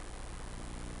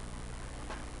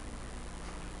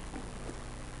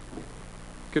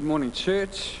Good morning,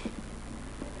 church.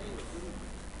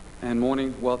 And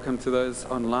morning, welcome to those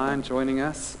online joining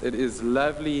us. It is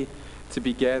lovely to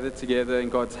be gathered together in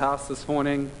God's house this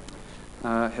morning.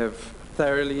 I have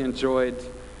thoroughly enjoyed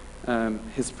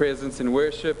His presence in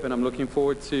worship, and I'm looking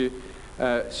forward to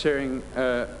sharing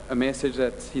a message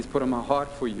that He's put on my heart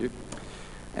for you.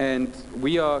 And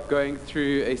we are going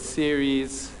through a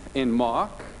series in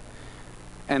Mark,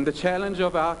 and the challenge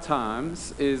of our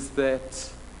times is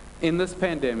that in this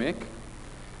pandemic,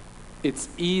 it's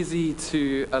easy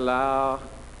to allow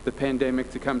the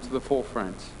pandemic to come to the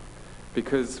forefront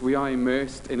because we are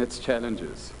immersed in its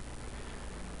challenges.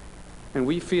 And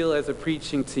we feel as a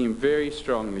preaching team very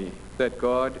strongly that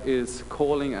God is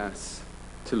calling us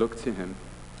to look to Him.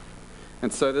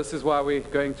 And so this is why we're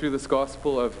going through this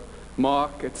Gospel of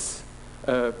Mark. It's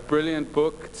a brilliant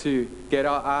book to get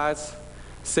our eyes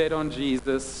set on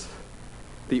Jesus,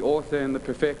 the author and the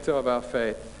perfecter of our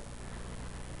faith.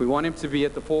 We want Him to be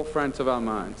at the forefront of our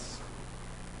minds.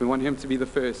 We want Him to be the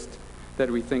first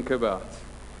that we think about.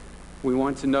 We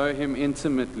want to know Him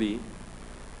intimately,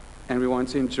 and we want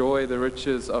to enjoy the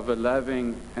riches of a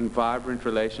loving and vibrant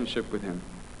relationship with Him.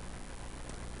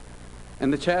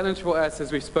 And the challenge for us,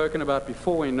 as we've spoken about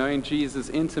before in knowing Jesus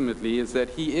intimately, is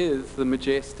that He is the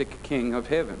majestic King of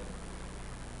heaven.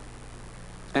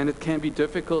 And it can be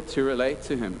difficult to relate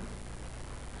to Him.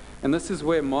 And this is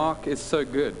where Mark is so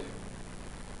good,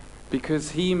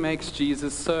 because he makes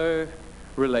Jesus so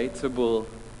relatable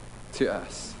to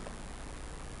us.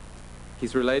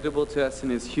 He's relatable to us in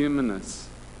His humanness,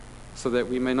 so that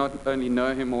we may not only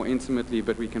know Him more intimately,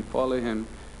 but we can follow Him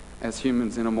as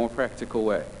humans in a more practical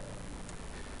way.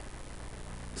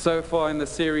 So far in the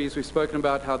series, we've spoken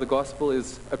about how the gospel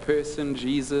is a person,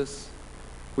 Jesus.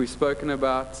 We've spoken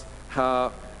about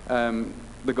how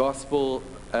the gospel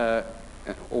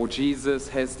or Jesus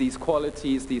has these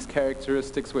qualities, these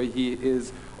characteristics where He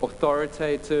is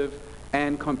authoritative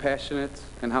and compassionate,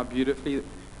 and how beautifully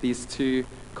these two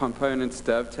components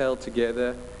dovetail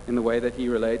together in the way that He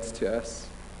relates to us.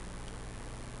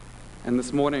 And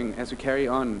this morning, as we carry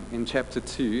on in chapter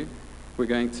 2, we're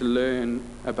going to learn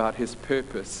about His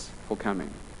purpose for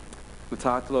coming. The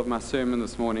title of my sermon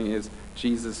this morning is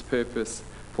Jesus' Purpose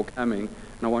for Coming.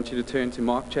 And I want you to turn to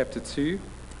Mark chapter 2,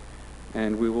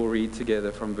 and we will read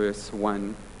together from verse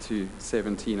 1 to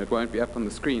 17. It won't be up on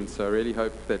the screen, so I really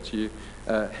hope that you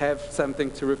have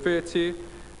something to refer to.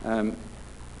 And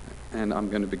I'm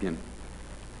going to begin.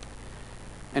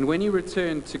 And when He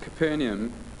returned to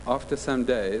Capernaum after some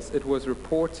days, it was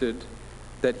reported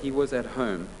that He was at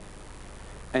home,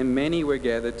 and many were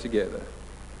gathered together,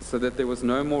 so that there was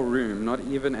no more room, not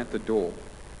even at the door.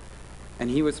 And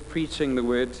He was preaching the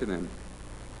word to them.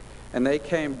 And they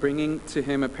came, bringing to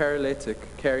Him a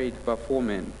paralytic carried by 4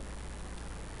 men.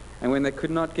 And when they could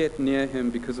not get near Him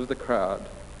because of the crowd,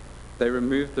 they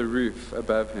removed the roof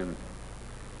above Him.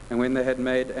 And when they had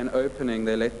made an opening,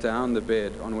 they let down the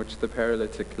bed on which the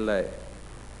paralytic lay.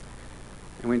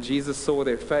 And when Jesus saw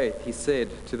their faith, He said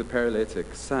to the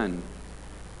paralytic, "Son,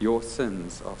 your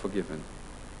sins are forgiven."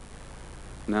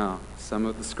 Now, some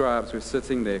of the scribes were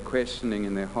sitting there questioning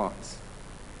in their hearts,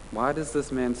 "Why does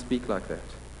this man speak like that?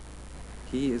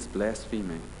 He is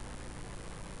blaspheming.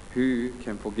 Who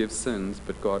can forgive sins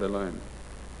but God alone?"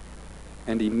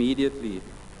 And immediately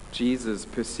Jesus,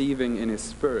 perceiving in His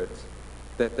spirit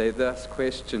that they thus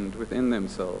questioned within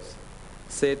themselves,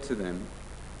 said to them,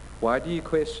 "Why do you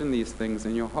question these things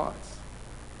in your hearts?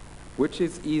 Which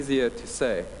is easier to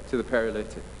say to the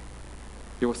paralytic,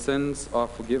 'Your sins are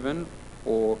forgiven,'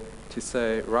 or to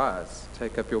say, 'Rise,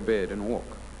 take up your bed and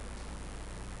walk'?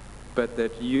 But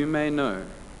that you may know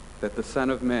that the Son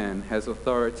of Man has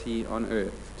authority on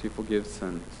earth to forgive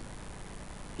sins."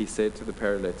 He said to the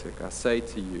paralytic, "I say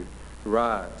to you,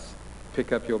 rise,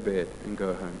 pick up your bed, and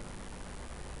go home."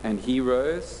 And he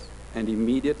rose and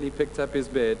immediately picked up his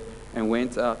bed and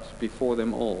went out before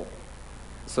them all,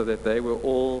 so that they were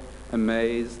all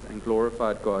amazed and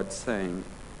glorified God, saying,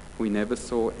 "We never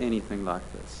saw anything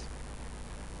like this."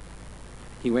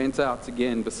 He went out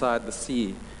again beside the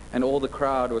sea, and all the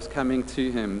crowd was coming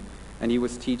to Him, and He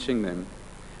was teaching them.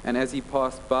 And as He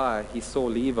passed by, He saw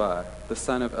Levi, the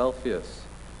son of Alphaeus,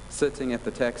 sitting at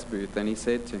the tax booth, and He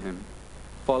said to him,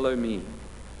 "Follow me."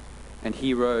 And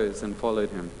he rose and followed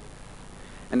Him.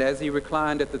 And as He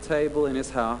reclined at the table in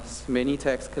His house, many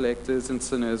tax collectors and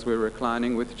sinners were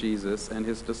reclining with Jesus and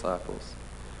His disciples,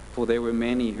 for there were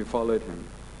many who followed Him.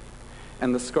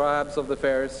 And the scribes of the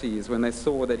Pharisees, when they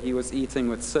saw that He was eating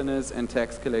with sinners and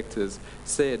tax collectors,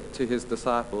 said to His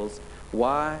disciples,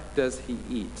 "Why does He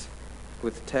eat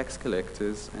with tax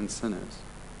collectors and sinners?"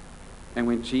 And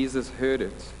when Jesus heard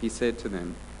it, He said to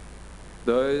them,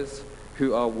 Those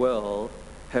who are well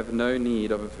have no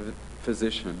need of a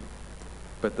physician,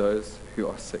 but those who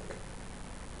are sick.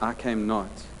 I came not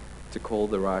to call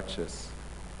the righteous,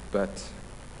 but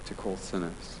to call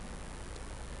sinners.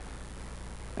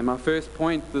 And my first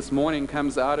point this morning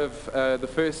comes out of the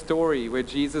first story where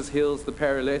Jesus heals the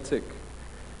paralytic.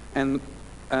 And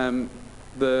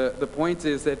the point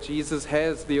is that Jesus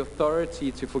has the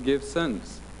authority to forgive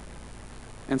sins.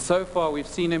 And so far we've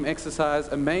seen him exercise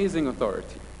amazing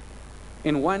authority.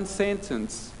 In one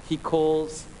sentence, he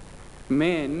calls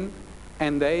men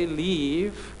and they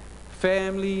leave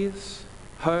families,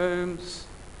 homes,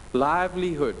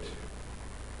 livelihood.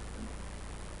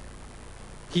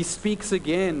 He speaks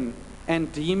again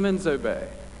and demons obey.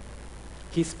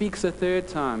 He speaks a third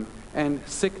time and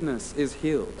sickness is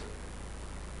healed.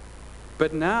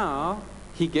 But now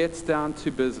he gets down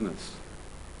to business.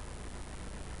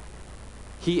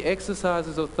 He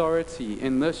exercises authority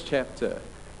in this chapter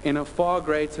in a far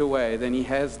greater way than he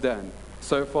has done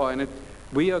so far. And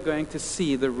we are going to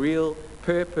see the real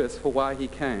purpose for why he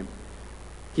came.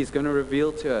 He's going to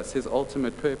reveal to us his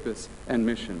ultimate purpose and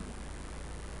mission.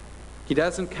 He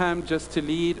doesn't come just to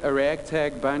lead a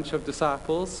ragtag bunch of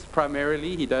disciples.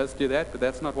 Primarily, he does do that, but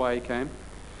that's not why he came.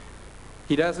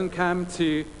 He doesn't come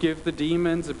to give the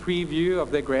demons a preview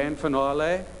of their grand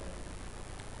finale.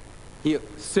 He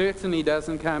certainly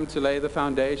doesn't come to lay the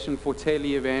foundation for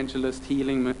tele-evangelist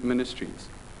healing ministries.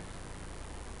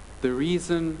 The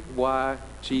reason why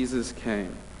Jesus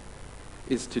came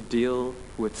is to deal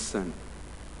with sin.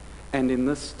 And in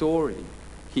this story,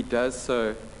 he does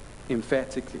so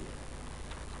emphatically.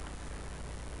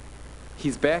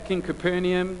 He's back in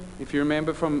Capernaum. If you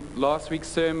remember from last week's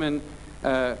sermon,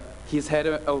 he's had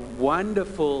a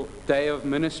wonderful day of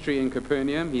ministry in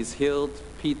Capernaum. He's healed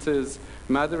Peter's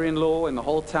mother-in-law, and the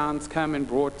whole town's come and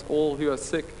brought all who are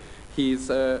sick. He's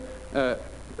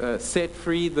set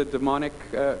free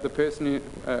the person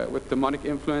with demonic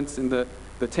influence in the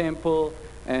temple,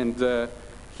 and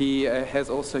he has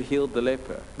also healed the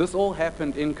leper. This all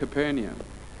happened in Capernaum.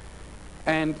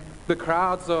 And the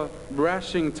crowds are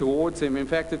rushing towards him. In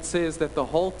fact, it says that the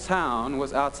whole town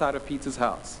was outside of Peter's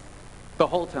house. The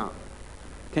whole town.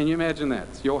 Can you imagine that?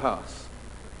 Your house.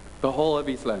 The whole of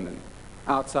East London.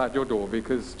 Outside your door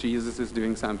because Jesus is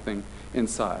doing something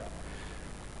inside.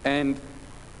 And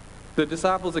the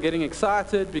disciples are getting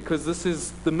excited because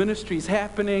the ministry's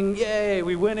happening. Yay,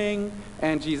 we're winning.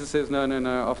 And Jesus says, no.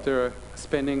 After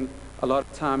spending a lot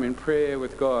of time in prayer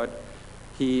with God,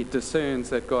 he discerns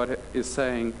that God is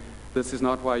saying, this is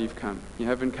not why you've come. You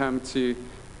haven't come to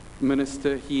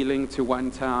minister healing to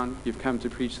one town. You've come to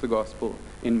preach the gospel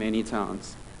in many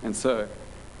towns. And so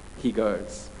he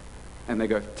goes. And they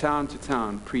go town to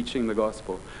town preaching the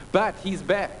gospel. But he's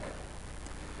back.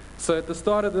 So at the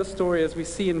start of this story, as we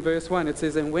see in verse 1, it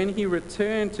says, and when he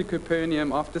returned to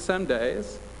Capernaum after some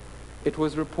days, it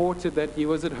was reported that he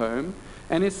was at home.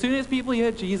 And as soon as people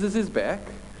hear Jesus is back,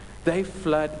 they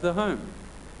flood the home.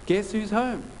 Guess who's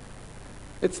home?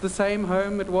 It's the same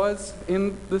home it was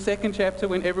in the second chapter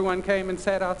when everyone came and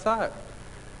sat outside.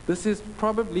 This is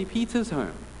probably Peter's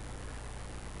home.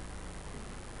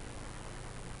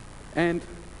 And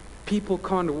people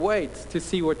can't wait to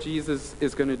see what Jesus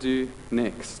is going to do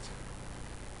next.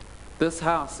 This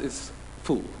house is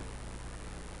full.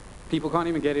 People can't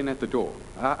even get in at the door.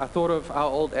 I thought of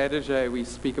our old adage we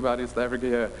speak about in South Africa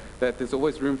here, that there's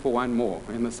always room for one more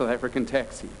in the South African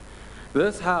taxi.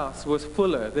 This house was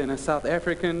fuller than a South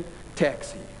African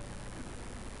taxi.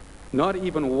 Not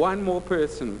even one more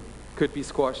person could be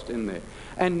squashed in there.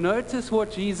 And notice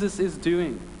what Jesus is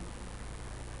doing.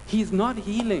 He's not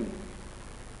healing.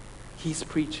 He's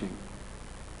preaching.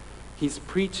 He's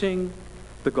preaching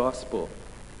the gospel.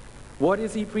 What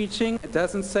is he preaching? It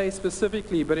doesn't say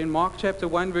specifically, but in Mark chapter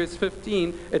 1, verse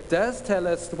 15, it does tell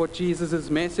us what Jesus'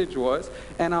 message was.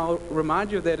 And I'll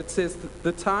remind you that it says,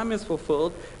 the time is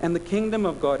fulfilled and the kingdom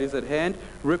of God is at hand.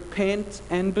 Repent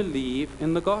and believe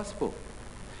in the gospel.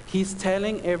 He's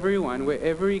telling everyone,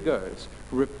 wherever he goes,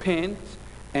 repent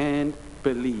and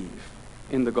believe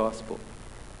in the gospel.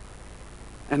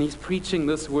 And he's preaching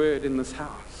this word in this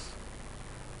house.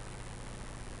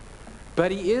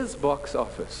 But he is box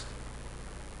office.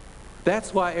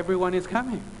 That's why everyone is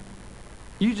coming.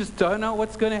 You just don't know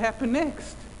what's going to happen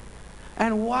next.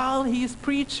 And while he's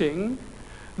preaching,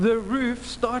 the roof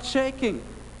starts shaking.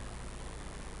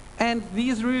 And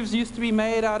these roofs used to be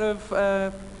made out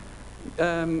of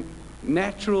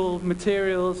natural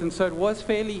materials, and so it was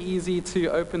fairly easy to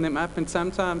open them up. And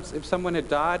sometimes if someone had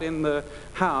died in the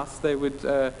house, they would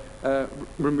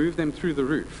remove them through the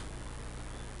roof.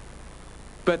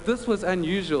 But this was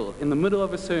unusual in the middle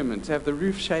of a sermon to have the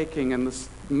roof shaking and this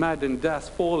mud and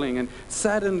dust falling, and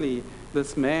suddenly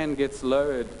this man gets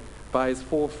lowered by his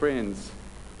 4 friends.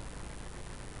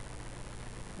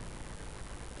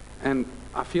 And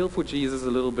I feel for Jesus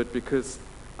a little bit because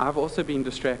I've also been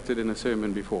distracted in a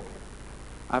sermon before.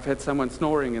 I've had someone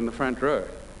snoring in the front row.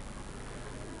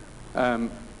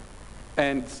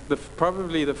 And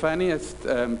probably the funniest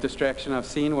distraction I've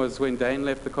seen was when Dane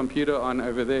left the computer on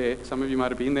over there. Some of you might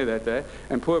have been there that day.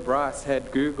 And poor Bryce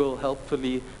had Google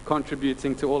helpfully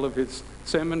contributing to all of his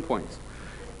sermon points.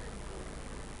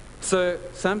 So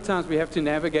sometimes we have to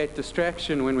navigate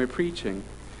distraction when we're preaching.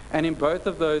 And in both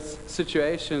of those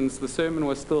situations, the sermon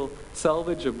was still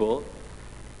salvageable.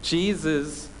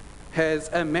 Jesus has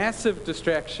a massive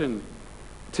distraction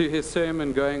to his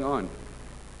sermon going on.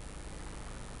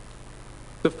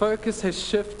 The focus has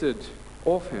shifted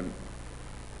off him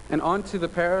and onto the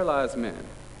paralyzed man.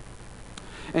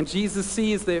 And Jesus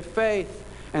sees their faith,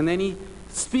 and then he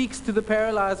speaks to the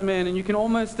paralyzed man, and you can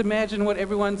almost imagine what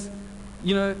everyone's,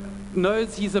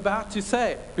 knows he's about to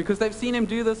say, because they've seen him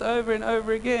do this over and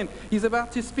over again. He's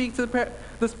about to speak to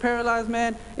this paralyzed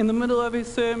man in the middle of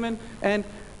his sermon, and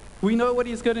we know what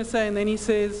he's going to say, and then he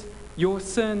says, "Your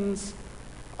sins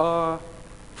are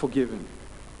forgiven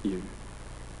you."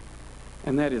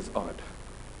 And that is odd.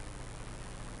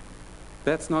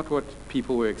 That's not what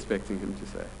people were expecting him to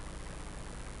say.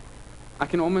 I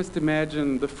can almost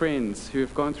imagine the friends who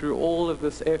have gone through all of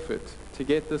this effort to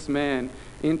get this man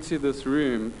into this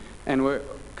room and were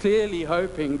clearly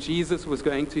hoping Jesus was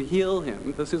going to heal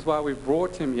him. This is why we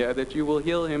brought him here, that you will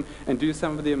heal him and do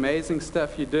some of the amazing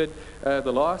stuff you did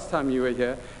the last time you were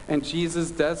here. And Jesus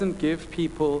doesn't give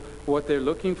people what they're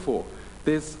looking for.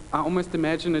 I almost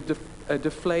imagine a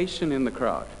deflation in the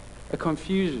crowd, a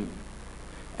confusion.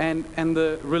 And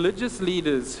the religious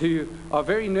leaders who are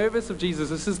very nervous of Jesus,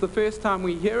 this is the first time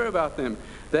we hear about them.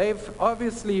 They've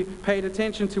obviously paid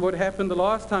attention to what happened the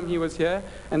last time he was here,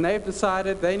 and they've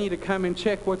decided they need to come and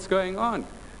check what's going on.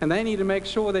 And they need to make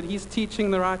sure that he's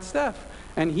teaching the right stuff.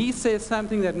 And he says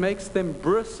something that makes them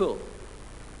bristle.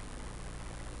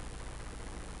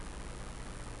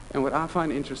 And what I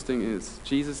find interesting is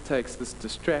Jesus takes this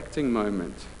distracting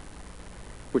moment,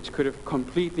 which could have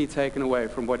completely taken away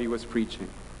from what he was preaching,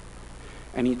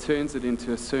 and he turns it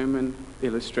into a sermon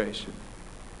illustration.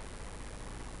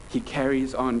 He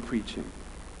carries on preaching,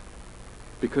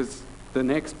 because the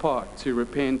next part, to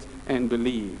repent and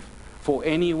believe, for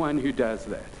anyone who does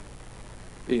that,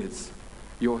 is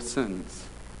your sins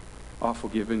are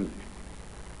forgiven you.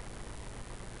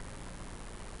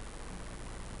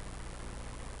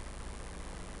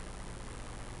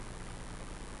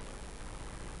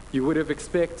 You would have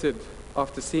expected,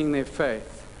 after seeing their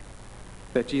faith,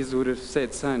 that Jesus would have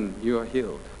said, "Son, you are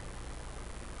healed."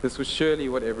 This was surely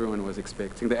what everyone was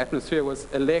expecting. The atmosphere was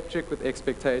electric with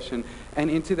expectation.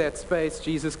 And into that space,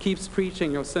 Jesus keeps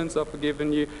preaching, "Your sins are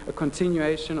forgiven you," a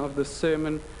continuation of the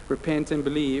sermon, repent and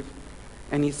believe.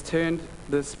 And he's turned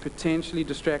this potentially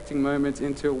distracting moment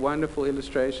into a wonderful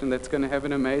illustration that's going to have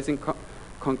an amazing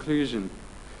conclusion.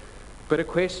 But a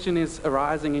question is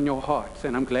arising in your heart,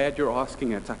 and I'm glad you're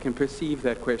asking it. I can perceive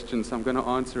that question, so I'm going to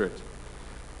answer it.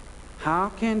 How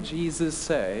can Jesus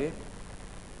say,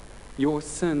 "Your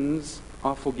sins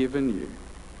are forgiven you"?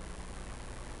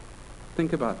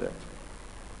 Think about that.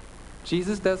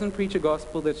 Jesus doesn't preach a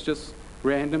gospel that's just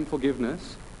random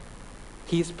forgiveness.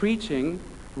 He's preaching,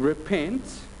 repent,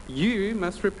 you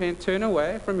must repent, turn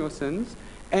away from your sins,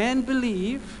 and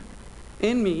believe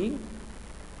in me,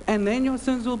 and then your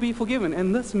sins will be forgiven.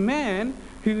 And this man,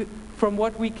 who, from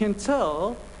what we can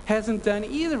tell, hasn't done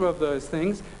either of those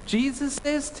things, Jesus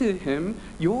says to him,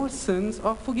 "Your sins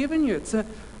are forgiven you." It's a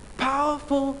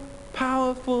powerful,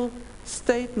 powerful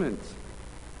statement.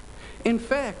 In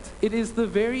fact, it is the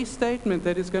very statement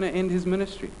that is going to end his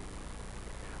ministry.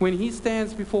 When he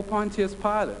stands before Pontius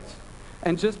Pilate,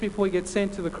 and just before he gets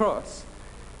sent to the cross,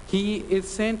 he is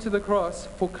sent to the cross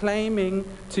for claiming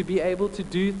to be able to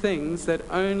do things that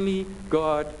only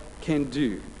God can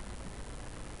do.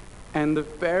 And the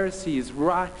Pharisees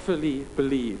rightfully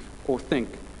believe or think,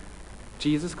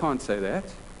 Jesus can't say that,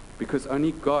 because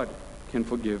only God can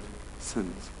forgive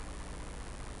sins.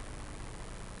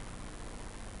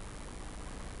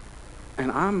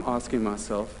 And I'm asking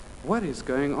myself, what is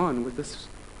going on with this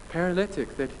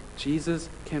paralytic that Jesus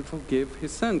can forgive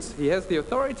his sins? He has the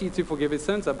authority to forgive his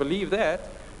sins, I believe that.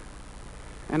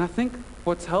 And I think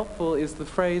what's helpful is the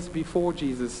phrase before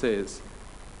Jesus says,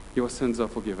 "Your sins are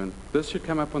forgiven." This should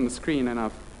come up on the screen, and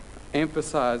I've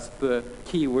emphasized the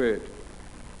key word.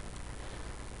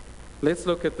 Let's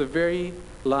look at the very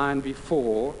line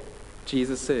before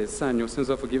Jesus says, "Son, your sins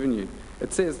are forgiven you."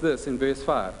 It says this in verse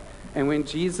 5. And when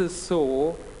Jesus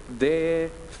saw their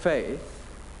faith,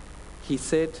 he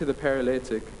said to the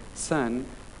paralytic, "Son,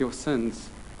 your sins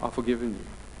are forgiven you."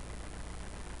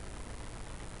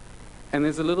 And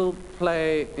there's a little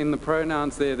play in the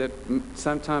pronouns there that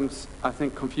sometimes I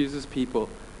think confuses people.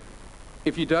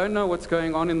 If you don't know what's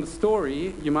going on in the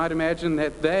story, you might imagine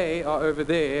that they are over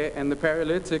there and the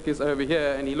paralytic is over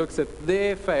here, and he looks at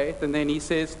their faith and then he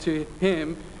says to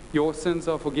him, "Your sins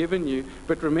are forgiven you."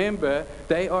 But remember,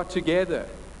 they are together.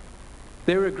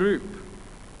 They're a group.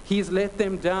 He's let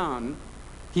them down.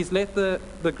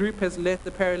 The group has let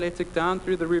the paralytic down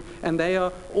through the roof, and they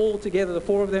are all together. The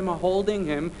four of them are holding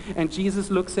him, and Jesus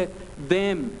looks at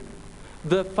them,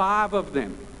 the five of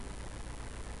them.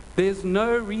 There's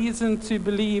no reason to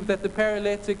believe that the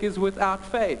paralytic is without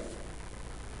faith.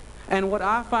 And what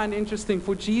I find interesting,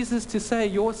 for Jesus to say,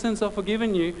 "Your sins are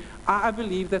forgiven you," I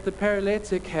believe that the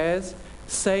paralytic has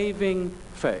saving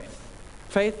faith.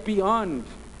 Faith beyond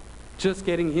just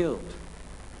getting healed.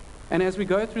 And as we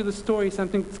go through the story,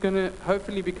 something's going to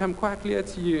hopefully become quite clear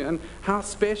to you, and how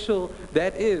special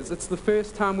that is. It's the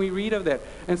first time we read of that.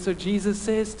 And so Jesus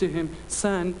says to him,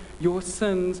 "Son, your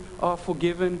sins are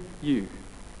forgiven you."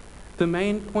 The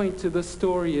main point to this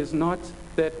story is not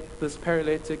that this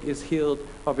paralytic is healed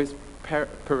of his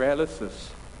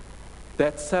paralysis.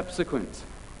 That's subsequent.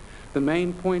 The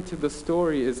main point to the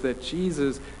story is that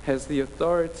Jesus has the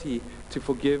authority to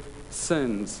forgive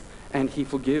sins, and he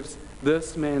forgives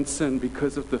this man's sin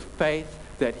because of the faith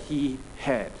that he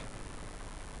had.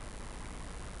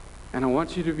 And I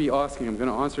want you to be asking, I'm going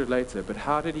to answer it later, but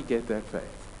how did he get that faith?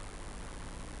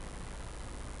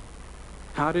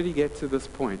 How did he get to this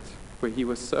point where he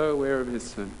was so aware of his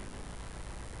sin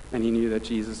and he knew that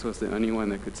Jesus was the only one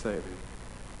that could save him?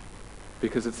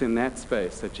 Because it's in that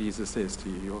space that Jesus says to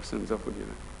you, "Your sins are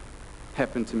forgiven."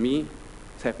 Happened to me.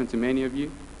 It's happened to many of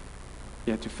you.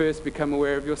 You had to first become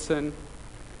aware of your sin.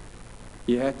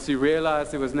 You had to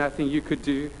realize there was nothing you could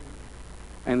do.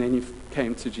 And then you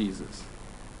came to Jesus.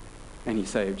 And he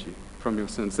saved you from your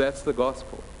sins. That's the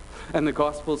gospel. And the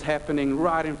gospel's happening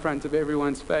right in front of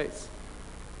everyone's face.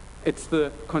 It's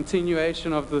the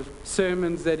continuation of the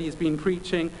sermons that he's been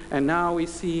preaching. And now we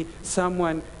see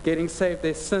someone getting saved.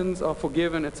 Their sins are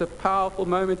forgiven. It's a powerful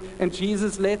moment. And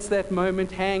Jesus lets that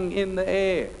moment hang in the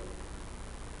air.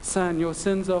 "Son, your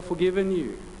sins are forgiven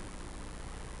you."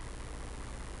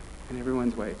 And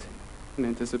everyone's waiting in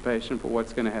anticipation for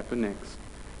what's going to happen next.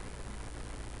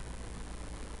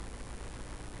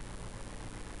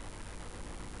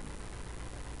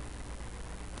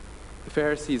 The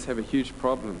Pharisees have a huge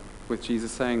problem with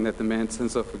Jesus saying that the man's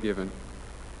sins are forgiven.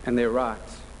 And they're right,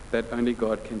 that only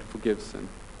God can forgive sin.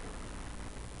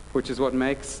 Which is what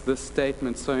makes this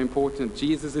statement so important.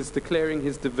 Jesus is declaring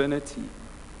his divinity.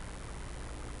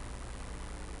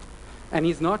 And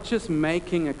he's not just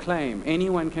making a claim.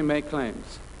 Anyone can make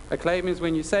claims. A claim is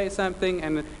when you say something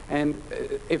and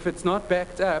if it's not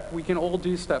backed up, we can all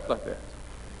do stuff like that.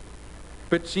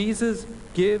 But Jesus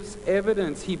gives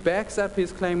evidence. He backs up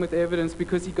his claim with evidence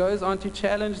because he goes on to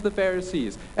challenge the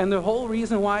Pharisees. And the whole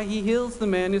reason why he heals the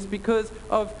man is because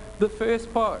of the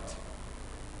first part.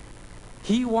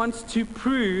 He wants to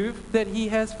prove that he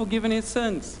has forgiven his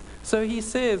sins. So he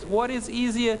says, what is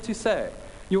easier to say?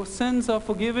 "Your sins are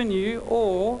forgiven you,"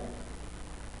 or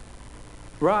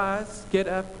 "Rise, get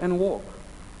up and walk"?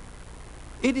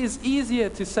 It is easier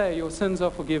to say your sins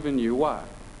are forgiven you. Why?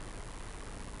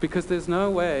 Because there's no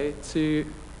way to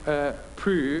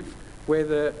prove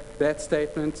whether that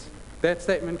statement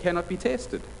cannot be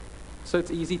tested. So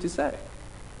it's easy to say.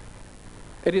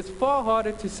 It is far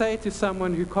harder to say to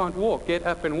someone who can't walk, "Get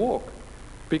up and walk,"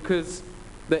 because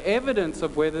the evidence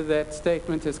of whether that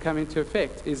statement has come into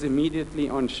effect is immediately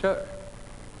on show.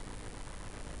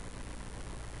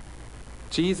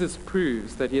 Jesus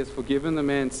proves that he has forgiven the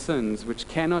man's sins, which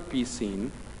cannot be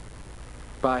seen,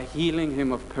 by healing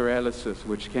him of paralysis,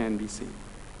 which can be seen.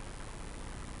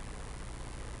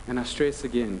 And I stress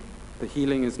again, the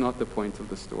healing is not the point of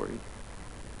the story.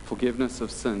 Forgiveness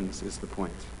of sins is the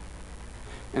point.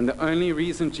 And the only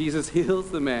reason Jesus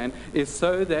heals the man is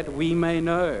so that we may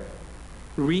know.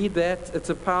 Read that.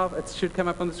 It should come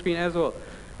up on the screen as well.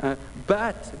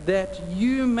 But that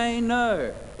you may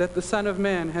know that the Son of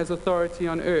Man has authority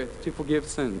on earth to forgive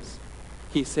sins.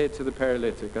 He said to the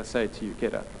paralytic, "I say to you,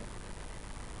 get up,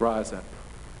 rise up,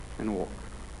 and walk."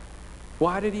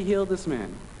 Why did he heal this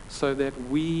man? So that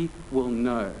we will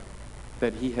know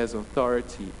that he has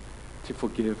authority to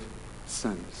forgive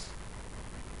sins.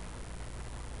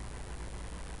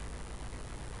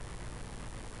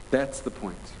 That's the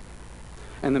point.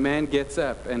 And the man gets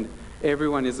up, and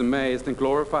everyone is amazed and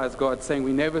glorifies God, saying,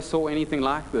 "We never saw anything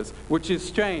like this," which is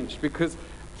strange because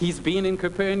he's been in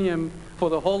Capernaum for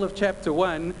the whole of chapter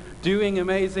 1 doing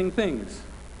amazing things.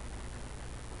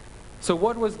 So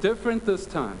what was different this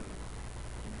time?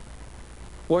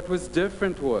 What was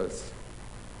different was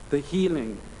the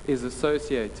healing is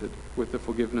associated with the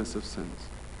forgiveness of sins.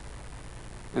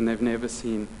 And they've never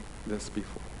seen this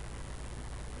before.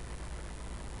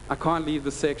 I can't leave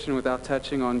this section without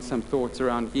touching on some thoughts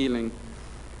around healing.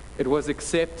 It was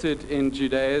accepted in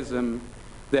Judaism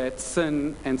that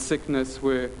sin and sickness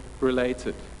were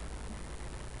related.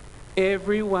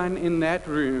 Everyone in that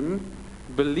room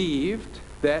believed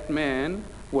that man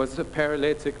was a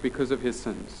paralytic because of his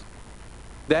sins.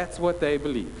 That's what they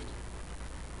believed.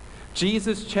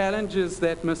 Jesus challenges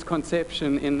that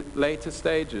misconception in later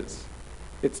stages.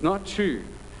 It's not true,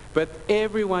 but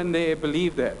everyone there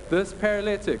believed that. This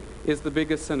paralytic is the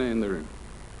biggest sinner in the room.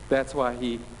 That's why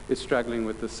he is struggling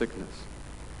with this sickness.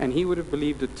 And he would have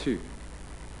believed it too.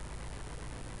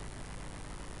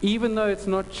 Even though it's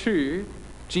not true,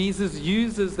 Jesus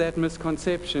uses that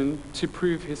misconception to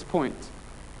prove his point,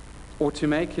 or to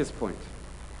make his point.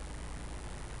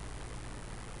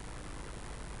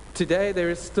 Today, there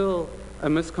is still a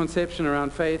misconception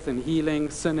around faith and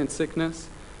healing, sin and sickness.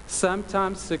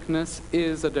 Sometimes sickness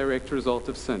is a direct result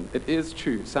of sin. It is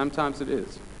true. Sometimes it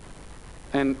is.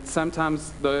 And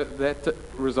sometimes that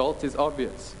result is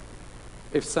obvious.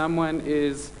 If someone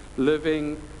is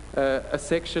living a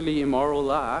sexually immoral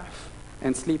life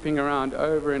and sleeping around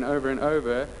over and over and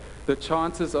over, the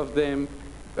chances of them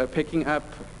picking up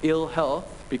ill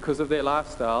health because of their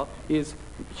lifestyle is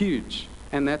huge.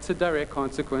 And that's a direct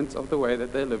consequence of the way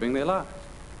that they're living their life.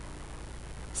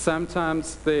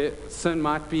 Sometimes the sin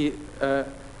might be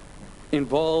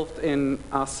involved in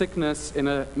our sickness in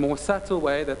a more subtle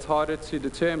way that's harder to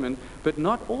determine, but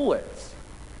not always.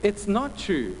 It's not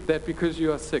true that because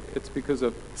you are sick, it's because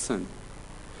of sin.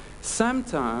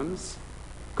 Sometimes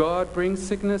God brings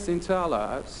sickness into our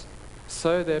lives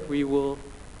so that we will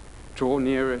draw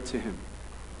nearer to Him.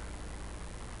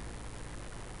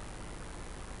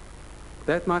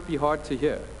 That might be hard to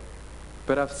hear,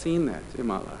 but I've seen that in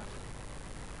my life.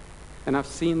 And I've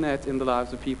seen that in the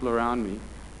lives of people around me.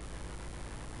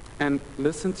 And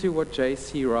listen to what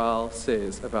J.C. Ryle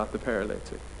says about the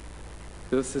paralytic.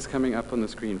 This is coming up on the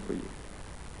screen for you.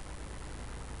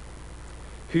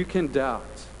 Who can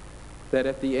doubt that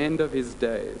at the end of his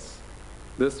days,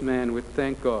 this man would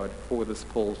thank God for this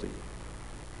palsy?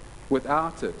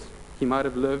 Without it, he might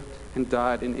have lived and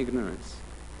died in ignorance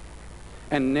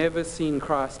and never seen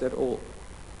Christ at all.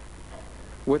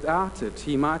 Without it,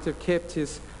 he might have kept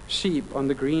his sheep on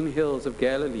the green hills of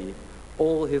Galilee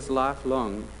all his life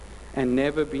long and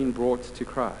never been brought to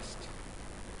Christ,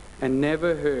 and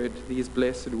never heard these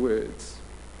blessed words,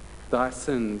 "Thy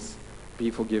sins be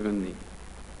forgiven thee."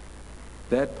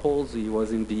 That palsy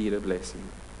was indeed a blessing.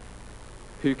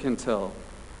 Who can tell?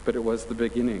 But it was the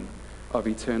beginning of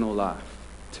eternal life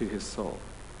to his soul.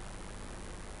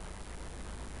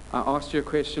 I asked you a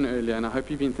question earlier, and I hope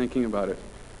you've been thinking about it.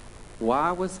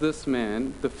 Why was this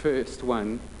man the first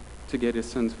one to get his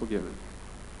sins forgiven?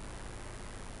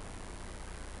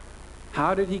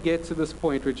 How did he get to this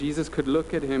point where Jesus could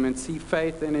look at him and see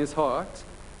faith in his heart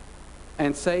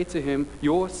and say to him,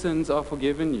 "Your sins are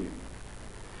forgiven you"?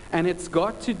 And it's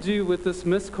got to do with this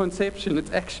misconception.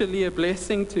 It's actually a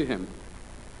blessing to him.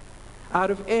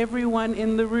 Out of everyone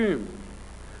in the room,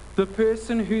 the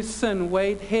person whose sin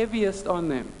weighed heaviest on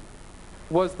them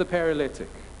was the paralytic.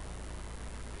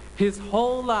 His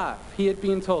whole life he had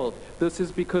been told, "This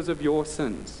is because of your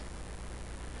sins."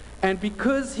 And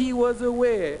because he was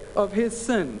aware of his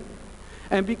sin,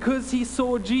 and because he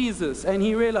saw Jesus and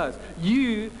he realized,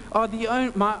 "You are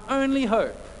my only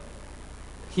hope,"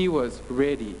 he was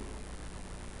ready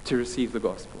to receive the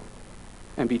gospel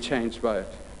and be changed by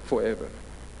it forever.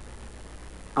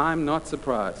 I'm not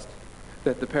surprised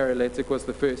that the paralytic was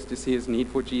the first to see his need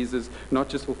for Jesus, not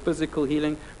just for physical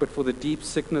healing, but for the deep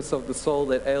sickness of the soul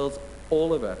that ails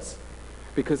all of us,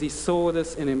 because he saw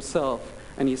this in himself,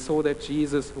 and he saw that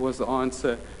Jesus was the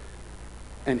answer,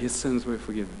 and his sins were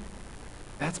forgiven.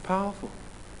 That's powerful.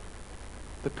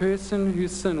 The person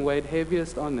whose sin weighed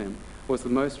heaviest on them was the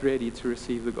most ready to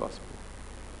receive the gospel.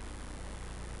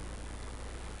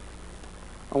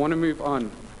 I want to move on.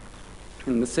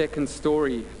 In the second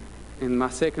story, in my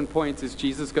second point, is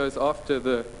Jesus goes after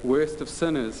the worst of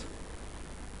sinners.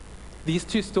 These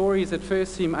two stories at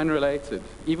first seem unrelated.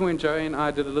 Even when Joey and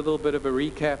I did a little bit of a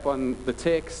recap on the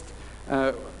text,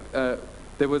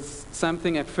 there was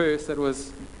something at first that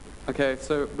was, okay,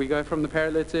 so we go from the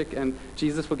paralytic and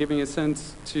Jesus forgiving his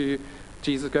sins to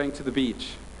Jesus going to the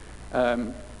beach.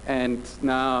 and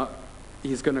now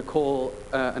he's going to call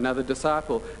another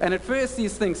disciple. And at first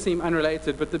these things seem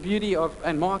unrelated, but the beauty of,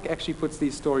 and Mark actually puts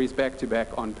these stories back to back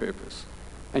on purpose.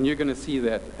 And you're going to see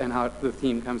that and how the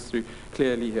theme comes through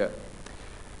clearly here.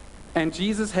 And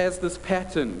Jesus has this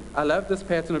pattern. I love this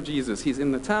pattern of Jesus. He's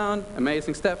in the town,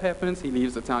 amazing stuff happens, he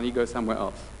leaves the town, he goes somewhere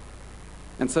else.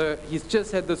 And so he's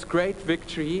just had this great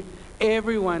victory.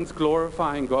 Everyone's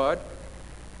glorifying God.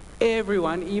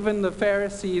 Everyone, even the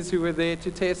Pharisees who were there to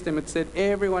test him, it said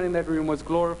everyone in that room was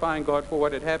glorifying God for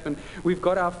what had happened. We've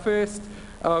got our first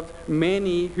of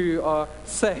many who are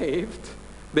saved.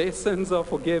 Their sins are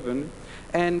forgiven.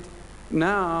 And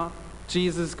now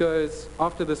Jesus goes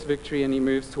after this victory and he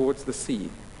moves towards the sea.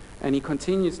 And he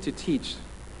continues to teach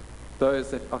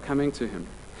those that are coming to him.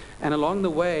 And along the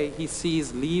way, he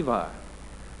sees Levi.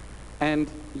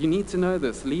 And you need to know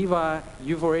this. Levi,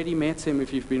 you've already met him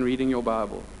if you've been reading your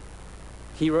Bible.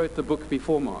 He wrote the book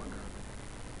before Mark.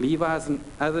 Levi's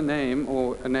other name,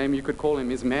 or a name you could call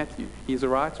him, is Matthew. He's a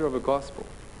writer of a gospel.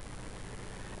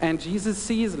 And Jesus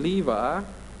sees Levi,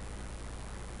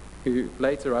 who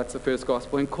later writes the first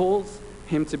gospel, and calls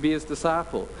him to be his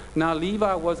disciple. Now,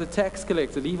 Levi was a tax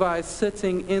collector. Levi is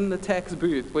sitting in the tax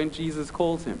booth when Jesus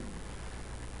calls him.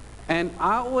 And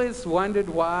I always wondered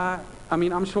why. I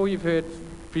mean, I'm sure you've heard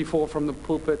before from the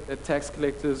pulpit that tax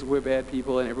collectors were bad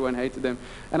people and everyone hated them.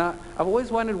 And I've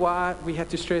always wondered why we had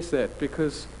to stress that,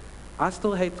 because I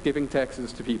still hate giving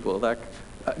taxes to people. Like,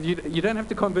 you don't have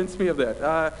to convince me of that.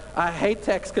 I hate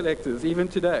tax collectors, even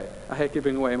today. I hate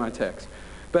giving away my tax.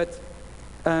 But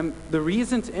the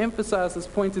reason to emphasize this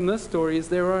point in this story is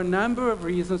there are a number of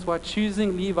reasons why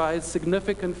choosing Levi is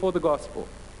significant for the gospel.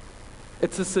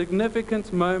 It's a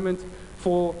significant moment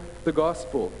for the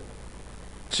gospel.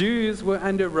 Jews were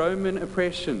under Roman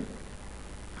oppression.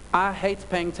 I hate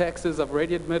paying taxes. I've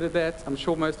already admitted that. I'm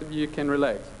sure most of you can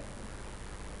relate.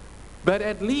 But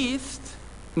at least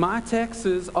my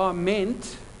taxes are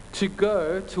meant to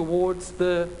go towards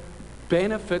the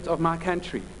benefit of my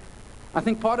country. I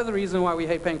think part of the reason why we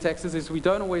hate paying taxes is we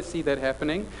don't always see that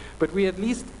happening, but we at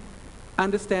least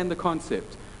understand the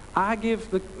concept.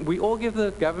 We all give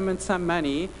the government some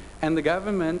money, and the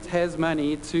government has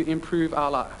money to improve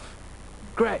our life.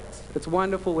 Great. It's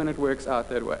wonderful when it works out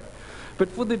that way. But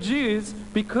for the Jews,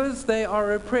 because they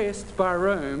are oppressed by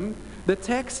Rome, the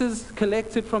taxes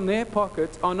collected from their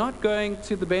pockets are not going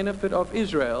to the benefit of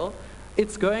Israel.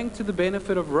 It's going to the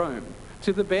benefit of Rome,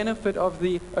 to the benefit of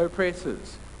the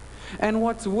oppressors. And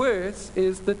what's worse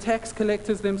is the tax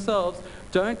collectors themselves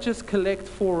don't just collect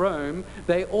for Rome,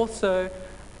 they also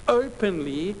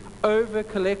openly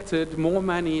over-collected more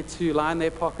money to line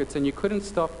their pockets, and you couldn't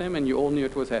stop them, and you all knew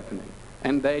it was happening.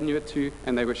 And they knew it too,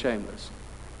 and they were shameless.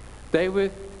 They were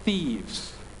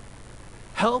thieves,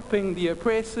 helping the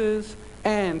oppressors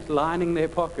and lining their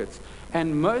pockets.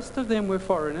 And most of them were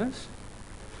foreigners,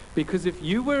 because if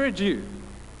you were a Jew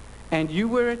and you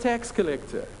were a tax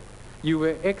collector, you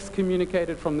were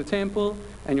excommunicated from the temple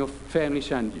and your family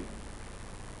shunned you.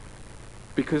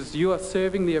 Because you are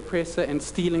serving the oppressor and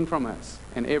stealing from us,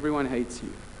 and everyone hates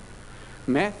you.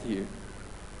 Matthew,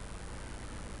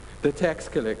 the tax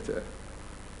collector,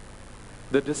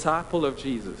 the disciple of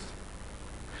Jesus,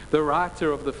 the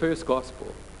writer of the first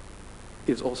gospel,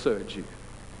 is also a Jew.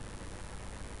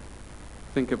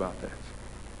 Think about that.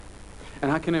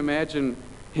 And I can imagine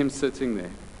him sitting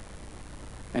there,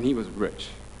 and he was rich.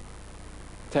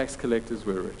 Tax collectors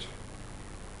were rich.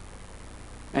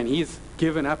 And he's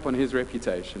given up on his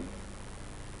reputation.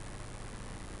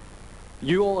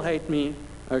 You all hate me.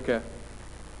 Okay.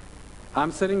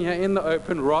 I'm sitting here in the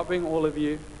open, robbing all of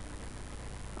you.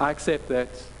 I accept that.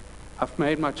 I've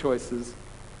made my choices.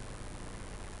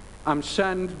 I'm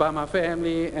shunned by my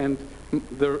family and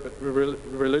the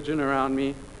religion around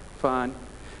me. Fine.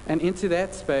 And into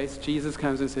that space, Jesus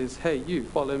comes and says, hey, you,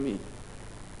 follow me.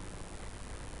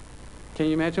 Can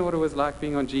you imagine what it was like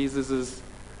being on Jesus'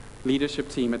 leadership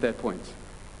team at that point?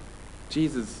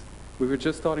 Jesus, we were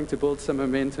just starting to build some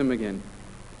momentum again.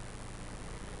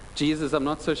 Jesus, I'm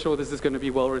not so sure this is going to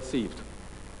be well received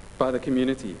by the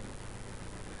community.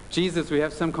 Jesus, we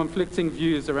have some conflicting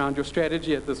views around your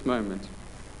strategy at this moment,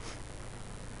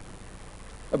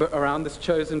 around this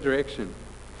chosen direction.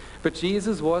 But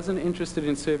Jesus wasn't interested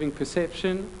in serving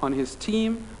perception on his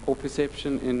team or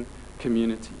perception in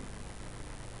community.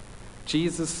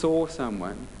 Jesus saw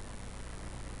someone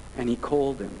and he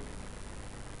called him.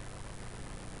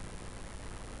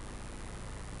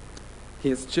 He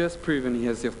has just proven he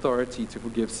has the authority to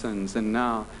forgive sins, and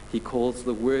now he calls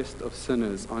the worst of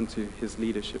sinners onto his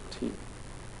leadership team.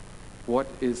 What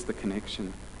is the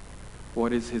connection?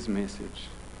 What is his message?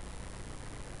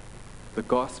 The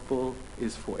gospel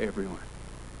is for everyone.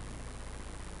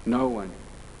 No one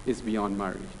is beyond my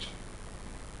reach.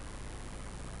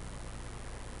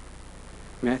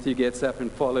 Matthew gets up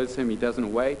and follows him. He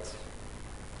doesn't wait.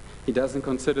 He doesn't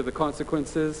consider the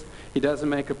consequences. He doesn't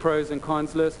make a pros and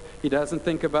cons list. He doesn't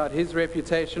think about his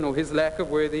reputation or his lack of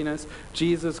worthiness.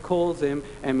 Jesus calls him,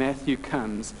 and Matthew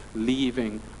comes,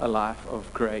 leaving a life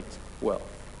of great wealth.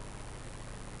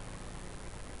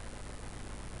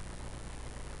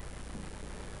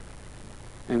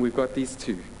 And we've got these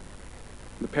two,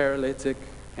 the paralytic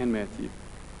and Matthew.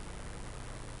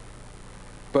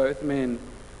 Both men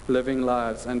living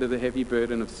lives under the heavy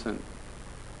burden of sin.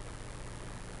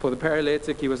 For the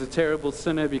paralytic, he was a terrible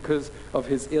sinner because of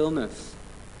his illness.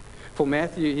 For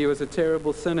Matthew, he was a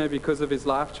terrible sinner because of his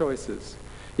life choices.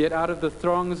 Yet out of the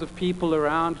throngs of people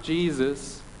around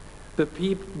Jesus, the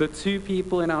two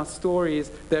people in our stories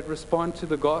that respond to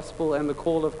the gospel and the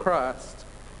call of Christ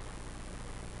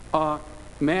are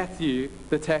Matthew,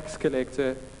 the tax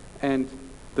collector, and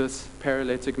this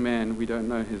paralytic man, we don't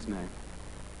know his name.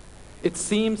 It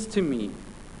seems to me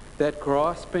that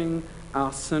grasping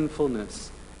our sinfulness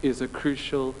is a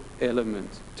crucial element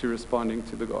to responding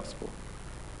to the gospel.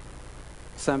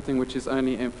 Something which is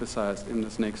only emphasized in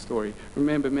this next story.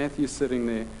 Remember, Matthew's sitting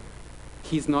there.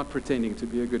 He's not pretending to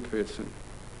be a good person.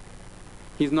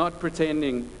 He's not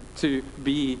pretending to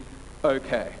be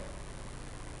okay.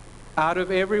 Out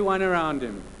of everyone around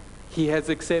him, he has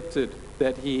accepted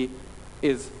that he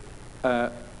is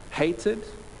hated,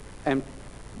 and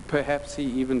perhaps he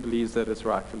even believes that it's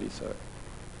rightfully so.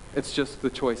 It's just the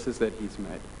choices that he's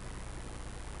made.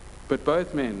 But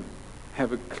both men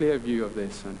have a clear view of their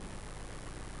sin.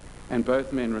 And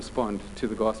both men respond to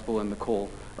the gospel and the call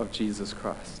of Jesus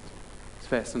Christ. It's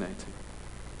fascinating.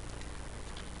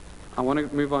 I want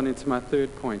to move on into my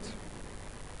third point.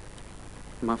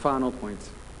 My final point.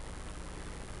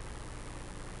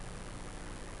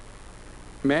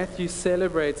 Matthew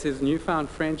celebrates his newfound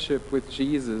friendship with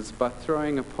Jesus by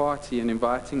throwing a party and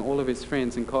inviting all of his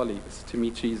friends and colleagues to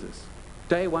meet Jesus.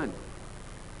 Day one.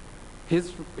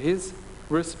 His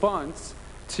response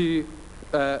to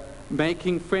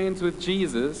making friends with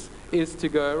Jesus is to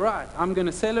go, right, I'm going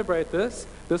to celebrate this.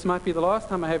 This might be the last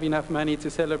time I have enough money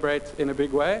to celebrate in a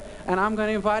big way, and I'm going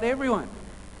to invite everyone.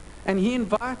 And he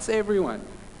invites everyone.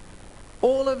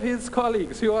 All of his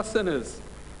colleagues who are sinners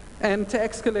and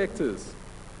tax collectors.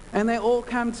 And they all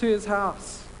come to his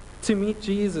house to meet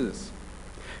Jesus.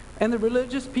 And the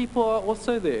religious people are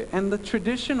also there. And the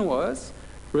tradition was,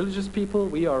 religious people,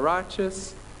 we are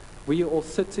righteous. We all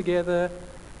sit together.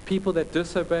 People that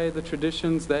disobey the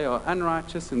traditions, they are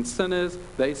unrighteous and sinners.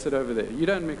 They sit over there. You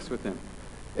don't mix with them.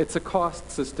 It's a caste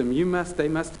system. They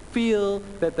must feel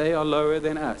that they are lower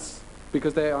than us,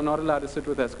 because they are not allowed to sit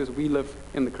with us because we live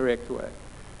in the correct way.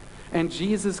 And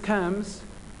Jesus comes,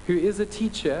 who is a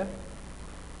teacher.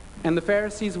 And the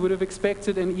Pharisees would have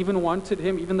expected and even wanted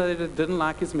him, even though they didn't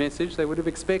like his message, they would have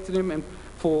expected him, and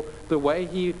for the way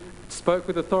he spoke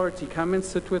with authority, come and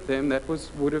sit with them. That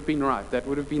would have been right. That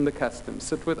would have been the custom.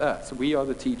 Sit with us. We are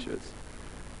the teachers.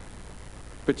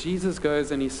 But Jesus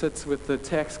goes and he sits with the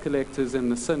tax collectors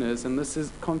and the sinners, and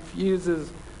this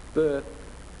confuses the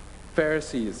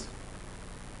Pharisees.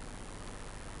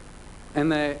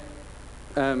 And they,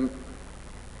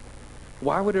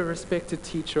 why would a respected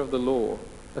teacher of the law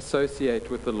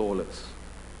associate with the lawless?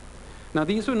 Now,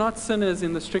 these were not sinners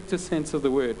in the strictest sense of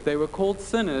the word. They were called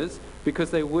sinners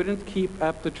because they wouldn't keep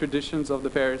up the traditions of the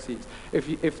Pharisees.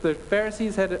 If the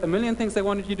Pharisees had a million things they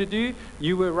wanted you to do,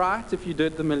 you were right if you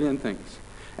did the million things.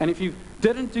 And if you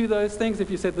didn't do those things,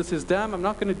 if you said, this is dumb, I'm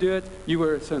not going to do it, you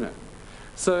were a sinner.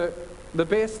 So the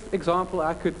best example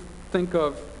I could think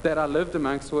of that I lived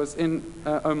amongst was in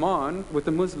Oman with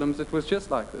the Muslims. It was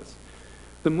just like this.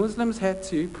 The Muslims had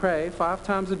to pray 5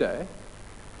 times a day,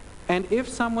 and if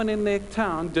someone in their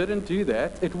town didn't do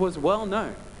that, it was well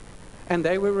known, and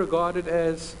they were regarded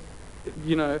as,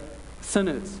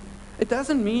 sinners. It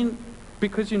doesn't mean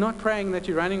because you're not praying that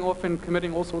you're running off and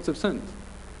committing all sorts of sins.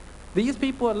 These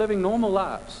people are living normal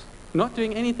lives, not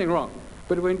doing anything wrong,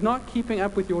 but we're not keeping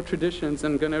up with your traditions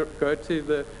and going to go to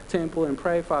the temple and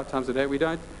pray 5 times a day. We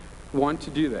don't want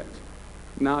to do that.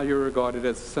 Now you're regarded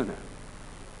as a sinner.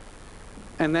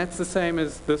 And that's the same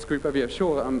as this group over here.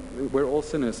 Sure, we're all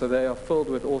sinners, so they are filled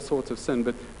with all sorts of sin,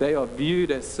 but they are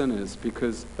viewed as sinners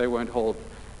because they won't hold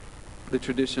the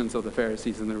traditions of the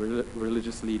Pharisees and the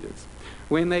religious leaders.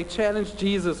 When they challenge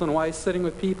Jesus on why he's sitting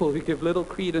with people who give little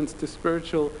credence to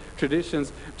spiritual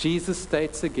traditions, Jesus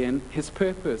states again his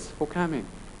purpose for coming.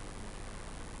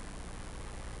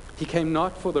 He came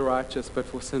not for the righteous, but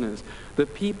for sinners. The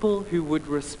people who would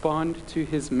respond to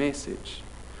his message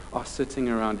are sitting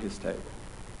around his table.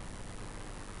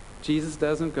 Jesus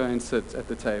doesn't go and sit at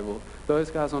the table. Those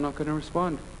guys are not going to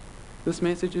respond. This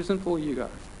message isn't for you guys.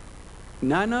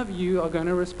 None of you are going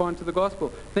to respond to the gospel.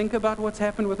 Think about what's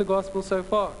happened with the gospel so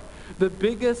far. The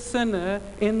biggest sinner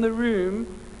in the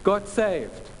room got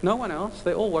saved. No one else.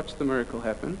 They all watched the miracle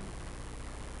happen.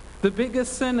 The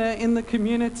biggest sinner in the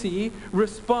community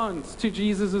responds to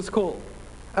Jesus' call.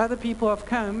 Other people have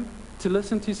come to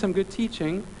listen to some good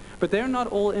teaching, but they're not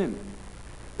all in.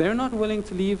 They're not willing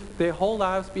to leave their whole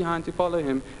lives behind to follow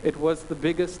him. It was the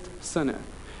biggest sinner.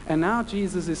 And now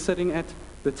Jesus is sitting at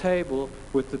the table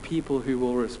with the people who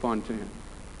will respond to him.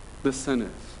 The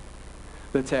sinners,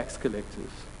 the tax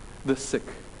collectors, the sick.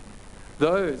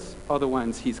 Those are the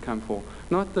ones he's come for,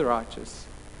 not the righteous,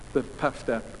 the puffed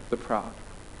up, the proud,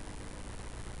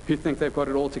 who think they've got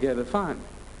it all together. Fine.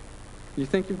 You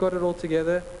think you've got it all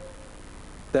together?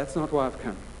 That's not why I've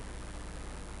come.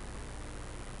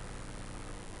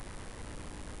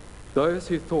 Those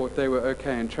who thought they were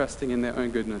okay and trusting in their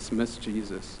own goodness missed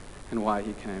Jesus and why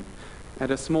he came.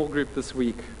 At a small group this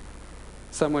week,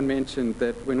 someone mentioned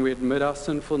that when we admit our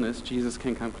sinfulness, Jesus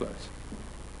can come close.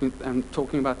 I'm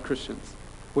talking about Christians.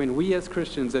 When we as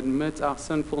Christians admit our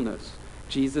sinfulness,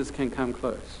 Jesus can come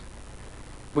close.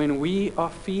 When we are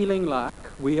feeling like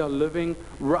we are living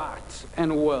right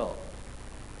and well,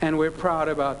 and we're proud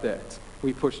about that,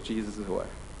 we push Jesus away.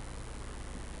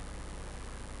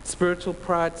 Spiritual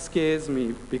pride scares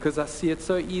me because I see it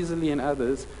so easily in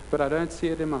others, but I don't see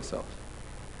it in myself.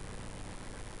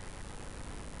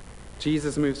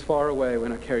 Jesus moves far away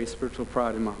when I carry spiritual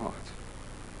pride in my heart.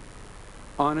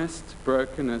 Honest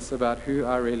brokenness about who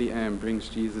I really am brings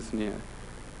Jesus near.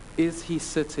 Is he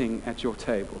sitting at your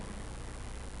table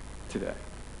today?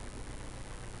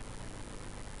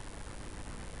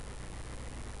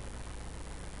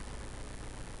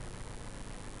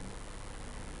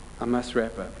 I must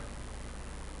wrap up.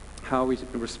 How are we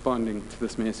responding to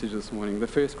this message this morning? The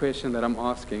first question that I'm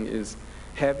asking is,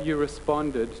 have you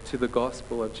responded to the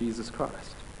gospel of Jesus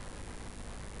Christ?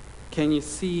 Can you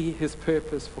see his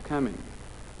purpose for coming?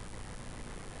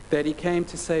 That he came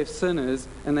to save sinners,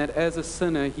 and that as a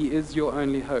sinner, he is your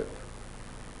only hope.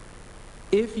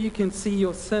 If you can see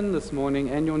your sin this morning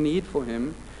and your need for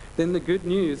him, then the good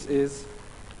news is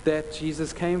that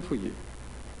Jesus came for you.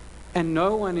 And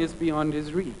no one is beyond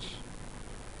his reach.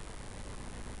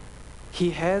 He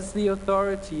has the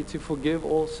authority to forgive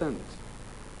all sins.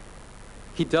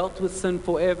 He dealt with sin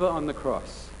forever on the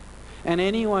cross. And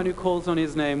anyone who calls on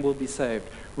his name will be saved.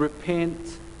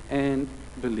 Repent and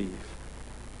believe.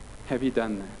 Have you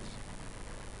done that?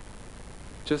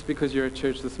 Just because you're at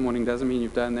church this morning doesn't mean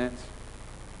you've done that.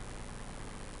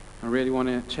 I really want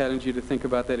to challenge you to think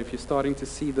about that. If you're starting to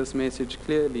see this message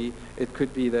clearly, it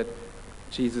could be that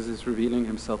Jesus is revealing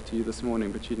himself to you this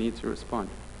morning, but you need to respond.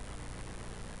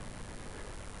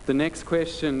 The next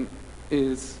question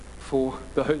is for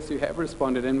those who have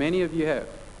responded, and many of you have.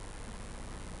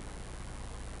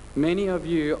 Many of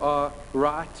you are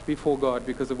right before God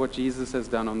because of what Jesus has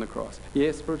done on the cross.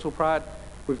 Yes, spiritual pride,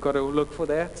 we've got to look for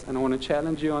that, and I want to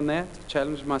challenge you on that,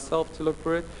 challenge myself to look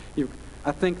for it.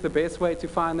 I think the best way to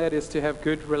find that is to have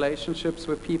good relationships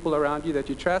with people around you that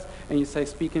you trust, and you say,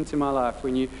 speak into my life.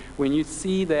 When you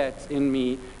see that in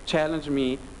me, challenge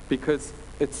me, because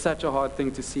it's such a hard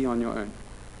thing to see on your own.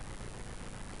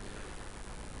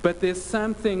 But there's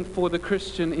something for the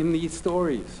Christian in these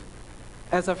stories.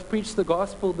 As I've preached the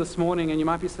gospel this morning, and you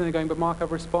might be sitting there going, but Mark,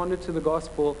 I've responded to the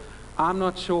gospel. I'm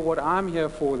not sure what I'm here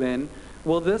for then.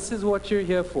 Well, this is what you're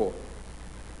here for.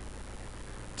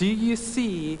 Do you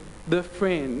see the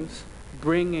friends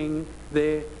bringing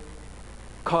their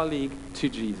colleague to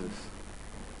Jesus?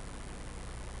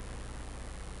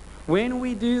 When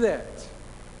we do that,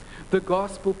 the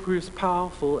gospel proves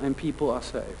powerful and people are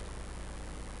saved.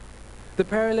 The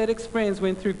paralytic's friends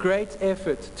went through great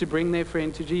effort to bring their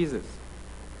friend to Jesus.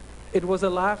 It was a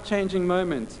life-changing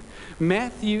moment.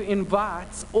 Matthew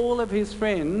invites all of his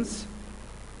friends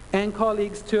and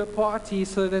colleagues to a party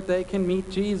so that they can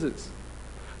meet Jesus.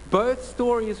 Both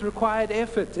stories required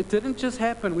effort. It didn't just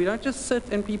happen. We don't just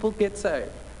sit and people get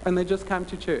saved and they just come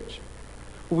to church.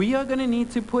 We are going to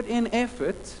need to put in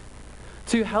effort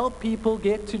to help people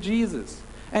get to Jesus.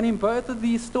 And in both of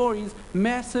these stories,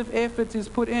 massive effort is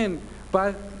put in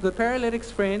by the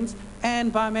paralytic's friends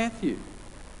and by Matthew.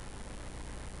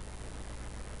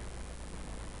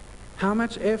 How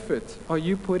much effort are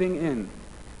you putting in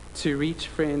to reach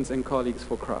friends and colleagues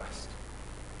for Christ?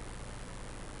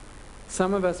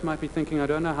 Some of us might be thinking, I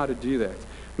don't know how to do that.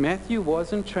 Matthew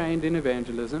wasn't trained in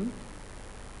evangelism,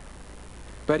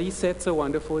 but he sets a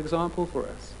wonderful example for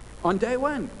us on day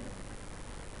one.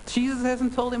 Jesus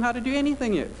hasn't told him how to do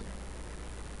anything yet.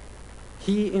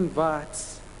 He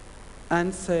invites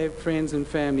unsaved friends and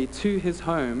family to his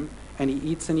home, and he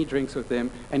eats and he drinks with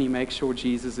them, and he makes sure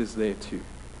Jesus is there too.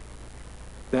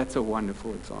 That's a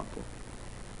wonderful example.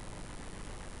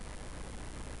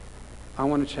 I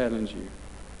want to challenge you.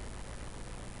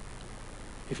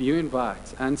 If you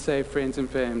invite unsaved friends and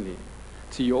family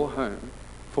to your home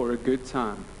for a good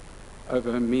time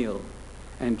over a meal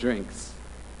and drinks,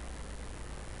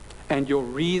 and your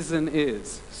reason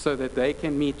is so that they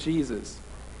can meet Jesus,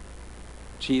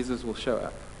 Jesus will show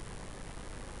up.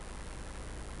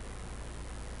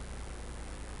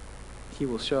 He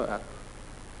will show up.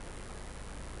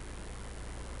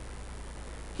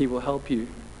 He will help you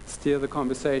steer the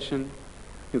conversation.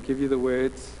 He'll give you the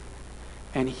words.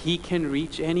 And he can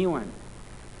reach anyone.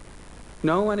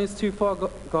 No one is too far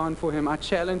gone for him. I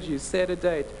challenge you, set a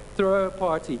date, throw a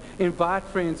party, invite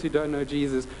friends who don't know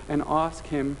Jesus, and ask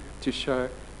him to show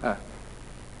up.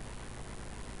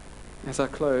 As I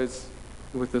close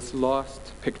with this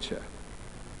last picture,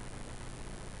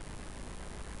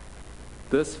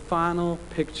 this final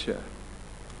picture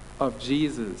of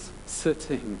Jesus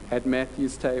sitting at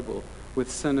Matthew's table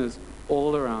with sinners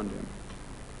all around him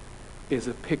is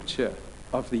a picture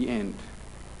of the end.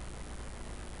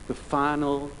 The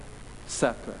final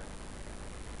supper,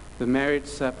 the marriage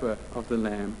supper of the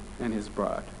Lamb and his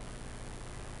bride.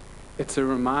 It's a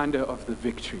reminder of the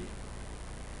victory.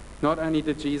 Not only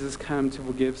did Jesus come to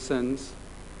forgive sins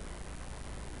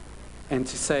and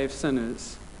to save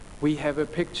sinners, we have a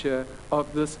picture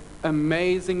of this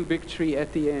amazing victory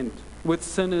at the end, with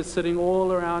sinners sitting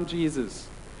all around Jesus,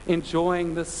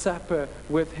 enjoying the supper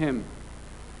with him.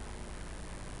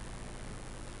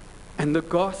 And the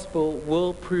gospel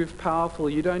will prove powerful.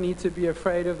 You don't need to be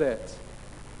afraid of that.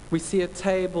 We see a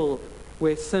table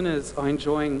where sinners are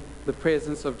enjoying the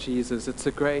presence of Jesus. It's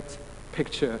a great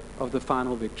picture of the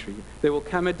final victory. There will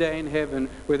come a day in heaven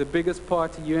where the biggest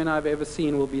party you and I have ever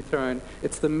seen will be thrown.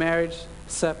 It's the marriage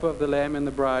supper of the Lamb and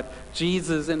the bride.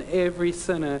 Jesus and every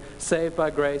sinner saved by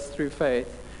grace through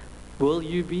faith. Will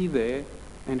you be there,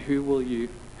 and who will you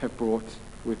have brought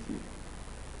with you?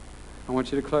 I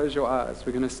want you to close your eyes.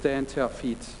 We're going to stand to our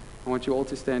feet. I want you all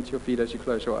to stand to your feet as you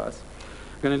close your eyes.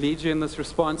 I'm going to lead you in this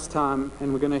response time,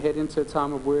 and we're going to head into a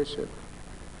time of worship.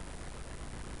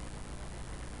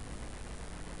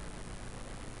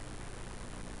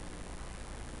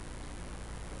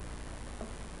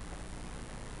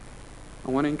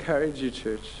 I want to encourage you,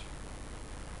 church.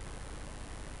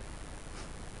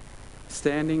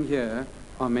 Standing here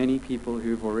are many people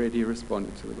who've already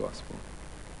responded to the gospel,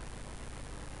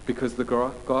 because the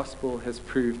gospel has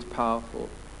proved powerful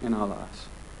in our lives.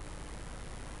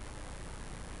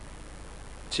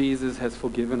 Jesus has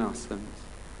forgiven our sins.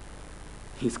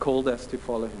 He's called us to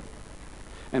follow him.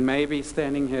 And maybe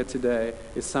standing here today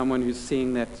is someone who's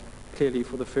seeing that clearly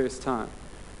for the first time.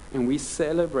 And we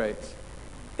celebrate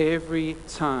every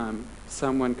time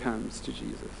someone comes to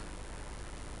Jesus.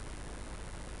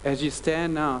 As you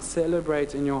stand now,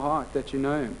 celebrate in your heart that you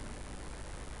know him.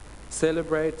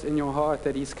 Celebrate in your heart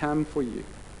that he's come for you,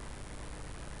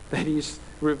 that he's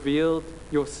revealed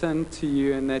your sin to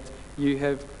you, and that you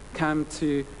have come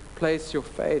to place your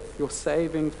faith, your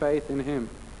saving faith in him.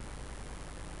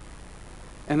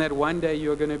 And that one day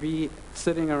you're going to be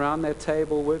sitting around that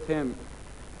table with him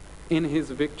in his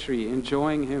victory,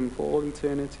 enjoying him for all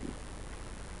eternity.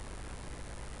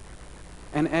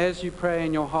 And as you pray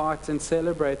in your heart and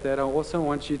celebrate that, I also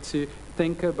want you to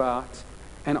think about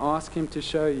and ask him to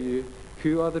show you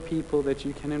who are the people that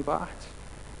you can invite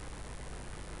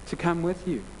to come with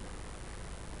you.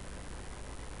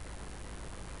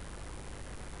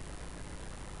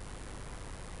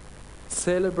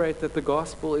 Celebrate that the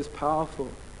gospel is powerful.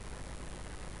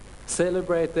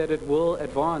 Celebrate that it will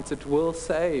advance, it will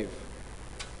save.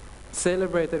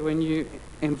 Celebrate that when you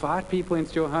invite people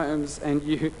into your homes and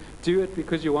you do it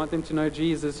because you want them to know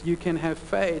Jesus, you can have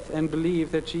faith and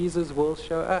believe that Jesus will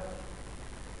show up.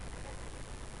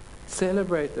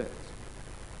 Celebrate that.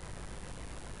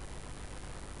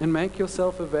 And make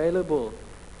yourself available.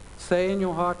 Say in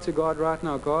your heart to God right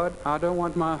now, God, I don't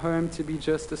want my home to be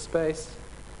just a space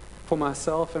for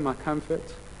myself and my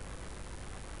comfort.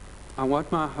 I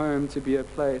want my home to be a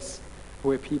place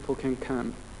where people can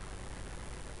come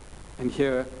and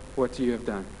hear what you have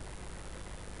done.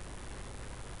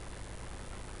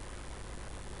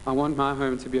 I want my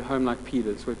home to be a home like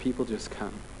Peter's, where people just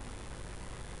come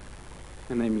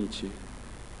and they meet you.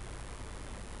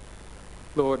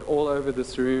 Lord, all over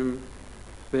this room,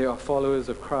 there are followers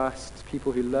of Christ,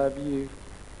 people who love you.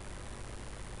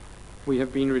 We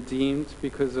have been redeemed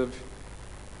because of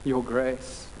your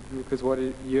grace, because what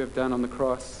you have done on the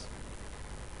cross.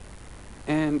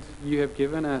 And you have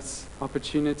given us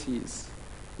opportunities,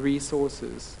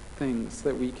 resources, things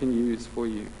that we can use for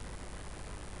you.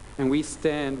 And we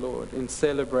stand, Lord, in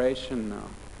celebration now.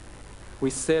 We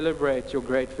celebrate your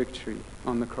great victory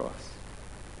on the cross.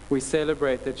 We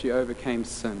celebrate that you overcame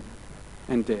sin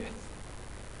and death.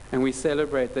 And we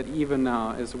celebrate that even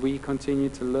now, as we continue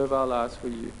to live our lives for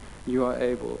you, you are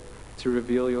able to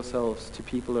reveal yourselves to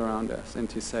people around us and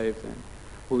to save them.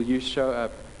 Will you show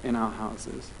up in our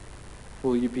houses?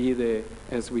 Will you be there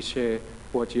as we share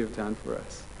what you have done for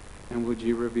us? And would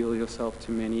you reveal yourself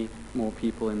to many more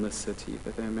people in this city,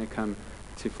 that they may come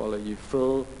to follow you?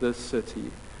 Fill this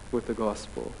city with the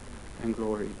gospel and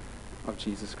glory of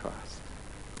Jesus Christ.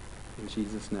 In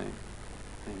Jesus' name,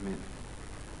 amen.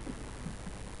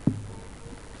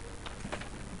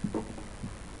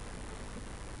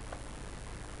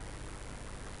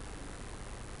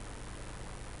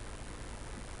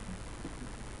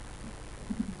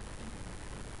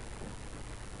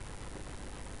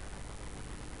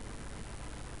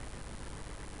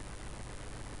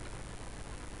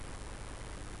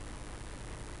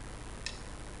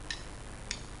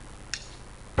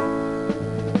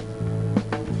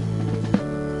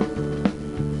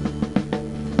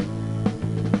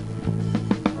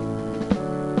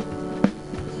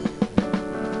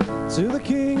 To the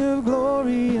King of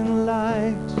glory and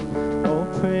light, all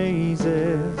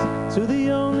praises. To the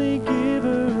only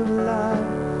giver of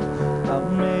life, our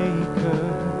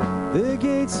Maker. The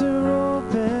gates are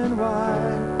open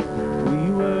wide,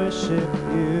 we worship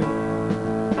you.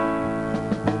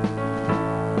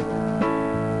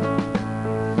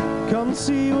 Come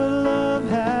see what love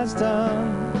has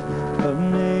done,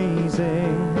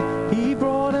 amazing. He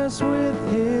brought us with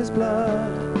his blood,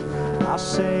 our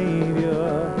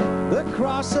Savior. The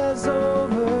cross has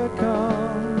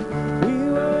overcome, we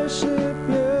worship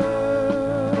you.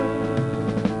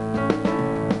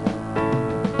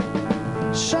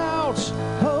 Shout,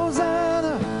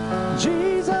 Hosanna,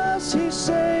 Jesus he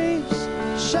saves.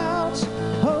 Shout,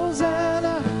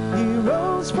 Hosanna, he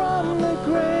rose from the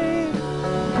grave.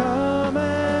 Come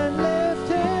and lift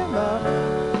him up,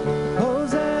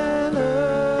 Hosanna.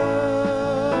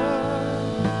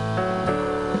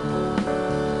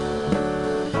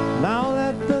 Now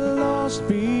let the lost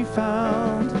be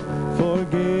found,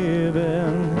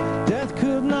 forgiven. Death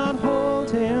could not hold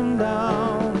him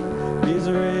down. He's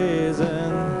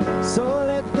risen, so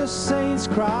let the saints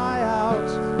cry out.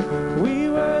 We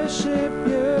worship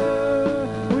you,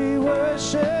 we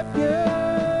worship you.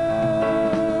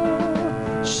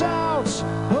 Shout,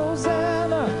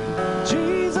 Hosanna,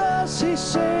 Jesus he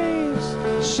saves.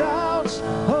 Shout,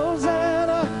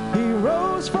 Hosanna, he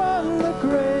rose from the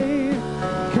grave.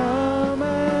 Come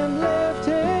and lift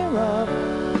him up,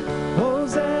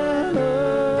 Hosanna.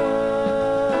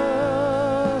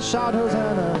 Shout,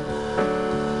 Hosanna.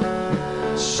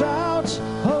 Shout,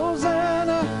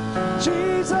 Hosanna,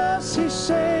 Jesus he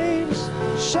saves.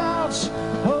 Shout,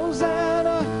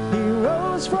 Hosanna, he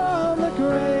rose from the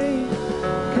grave.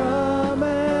 Come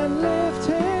and lift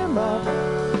him up,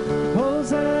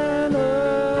 Hosanna.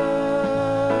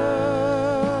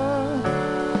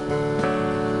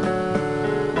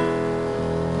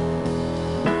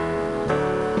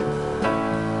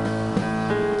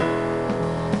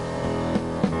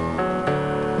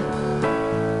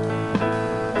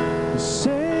 The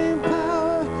same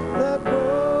power that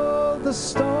rolled the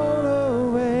stone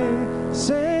away,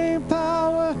 same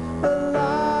power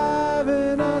alive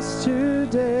in us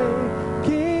today.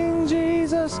 King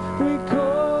Jesus, we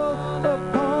call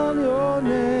upon your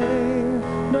name,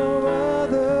 no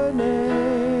other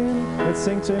name. Let's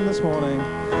sing to him this morning.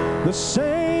 The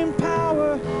same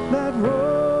power that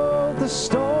rolled the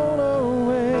stone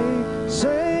away,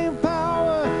 same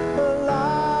power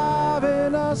alive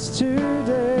in us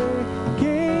today.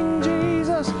 King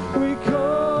Jesus, we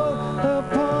call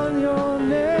upon your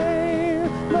name,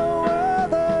 no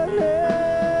other name.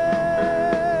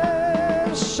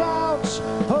 Shout,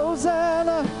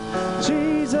 Hosanna,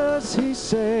 Jesus he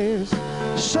saves.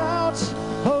 Shout,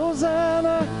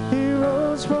 Hosanna, he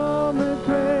rose from the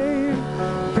grave.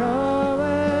 Come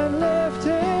and lift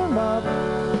him up,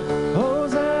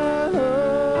 Hosanna.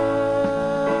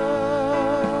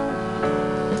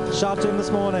 Shout to him this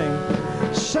morning.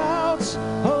 Shout,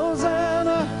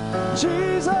 Hosanna,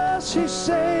 Jesus he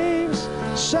saves.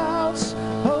 Shout,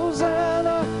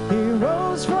 Hosanna, he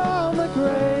rose from the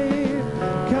grave.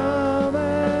 Come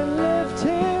and lift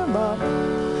him up,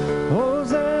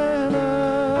 Hosanna.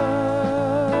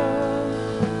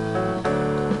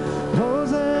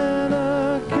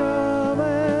 Hosanna, come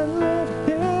and lift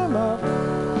him up,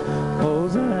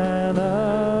 Hosanna.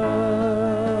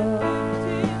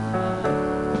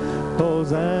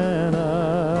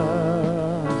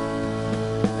 Hosanna.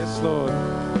 Yes, Lord.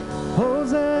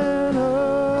 Hosanna.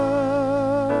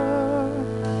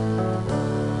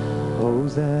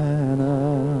 Hosanna.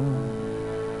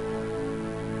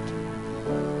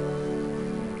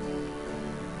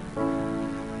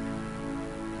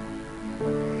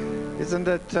 Isn't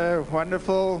it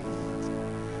wonderful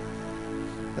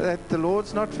that the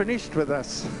Lord's not finished with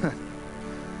us?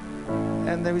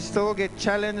 And then we still get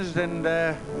challenged, and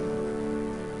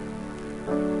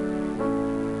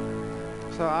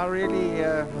so I really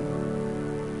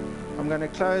I'm going to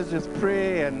close with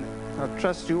prayer, and I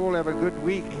trust you all have a good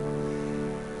week.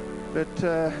 But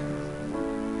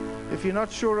if you're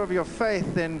not sure of your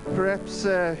faith, then perhaps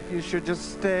you should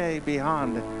just stay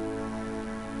behind.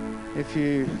 If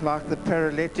you like the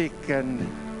paralytic and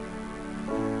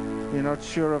you're not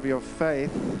sure of your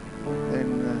faith,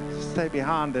 then stay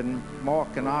behind, and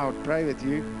Mark and I will pray with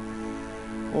you.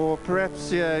 Or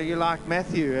perhaps you like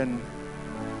Matthew and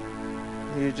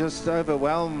you're just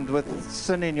overwhelmed with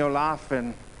sin in your life,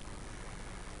 and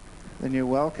then you're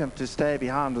welcome to stay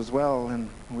behind as well, and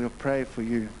we'll pray for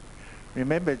you.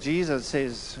 Remember, Jesus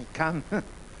says, come,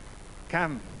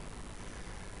 come,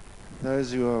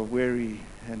 those who are weary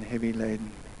and heavy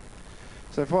laden.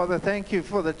 So, Father, thank you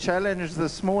for the challenge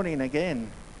this morning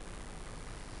again.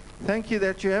 Thank you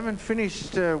that you haven't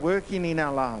finished working in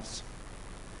our lives.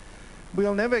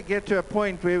 We'll never get to a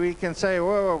point where we can say,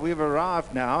 oh, we've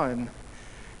arrived now and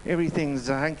everything's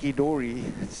hunky-dory.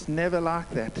 It's never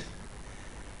like that.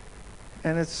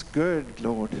 And it's good,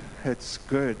 Lord. It's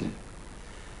good.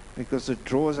 Because it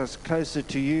draws us closer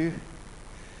to you.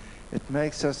 It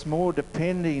makes us more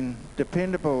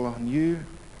dependable on you.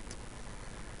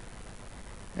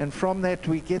 And from that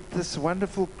we get this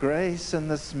wonderful grace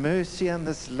and this mercy and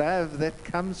this love that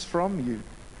comes from you.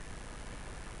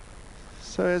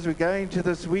 So as we go into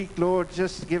this week, Lord,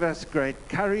 just give us great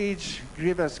courage,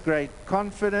 give us great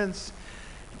confidence,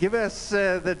 give us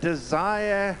the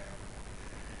desire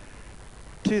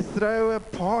to throw a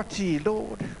party,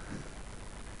 Lord,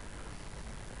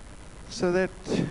 so that